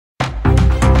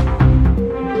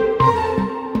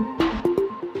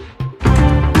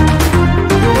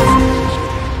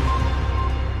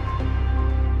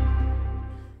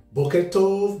בוקר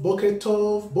טוב, בוקר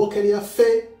טוב, בוקר יפה,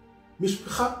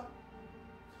 משפחה.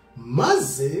 מה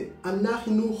זה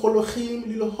אנחנו הולכים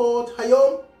ללמוד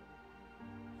היום?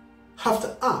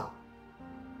 הפתעה.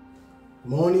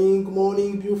 Morning,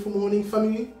 beautiful morning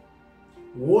family.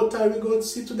 What are we going to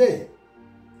see today?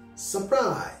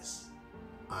 Surprise.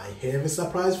 I have a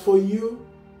surprise for you.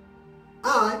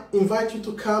 I invite you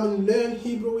to come and learn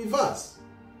Hebrew with us.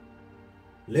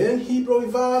 Learn Hebrew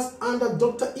with us under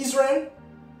Dr. Israel,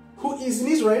 who is in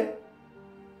Israel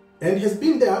and has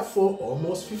been there for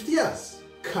almost 50 years.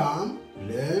 Come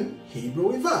learn Hebrew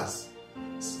with us.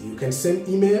 So you can send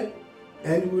email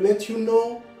and we'll let you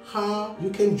know how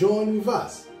you can join with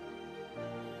us.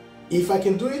 If I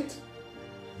can do it,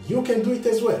 you can do it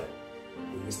as well.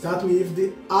 We will start with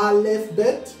the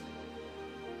Aleph-Bet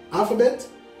alphabet.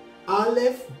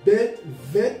 Aleph-Bet,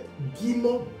 Vet,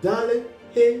 Gimel, Dalet,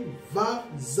 He, Vav,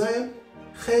 Zayin,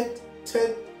 Het,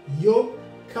 Tet, Yod,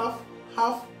 Kaf,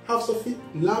 Haf, Haf Sofit,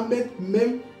 Lamed,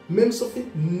 Mem, Mem Sofit,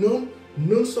 Nun,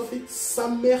 Nun Sofit,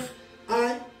 Samech,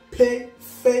 Ay, Pe,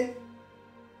 Fe,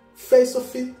 Fe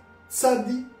Sofit,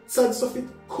 Tzadi, Tzad Sofit,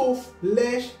 Kuf,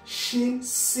 Lesh, Shin,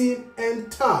 Sin,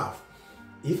 and Tav.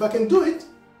 If I can do it,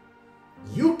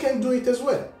 you can do it as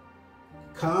well.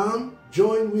 Come,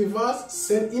 join with us,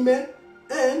 send email,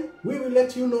 and we will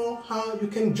let you know how you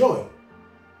can join.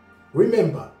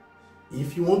 Remember,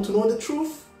 if you want to know the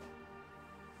truth,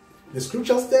 the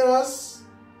scriptures tell us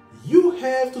you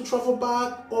have to travel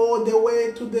back all the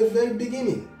way to the very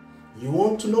beginning. You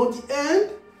want to know the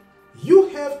end, you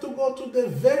have to go to the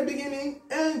very beginning,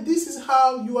 and this is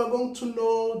how you are going to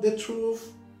know the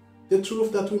truth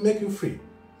that will make you free.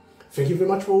 Thank you very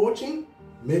much for watching.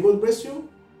 May God bless you.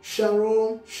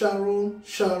 Shalom, shalom,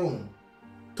 shalom.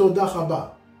 Toda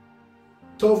raba.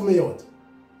 Tov meyod.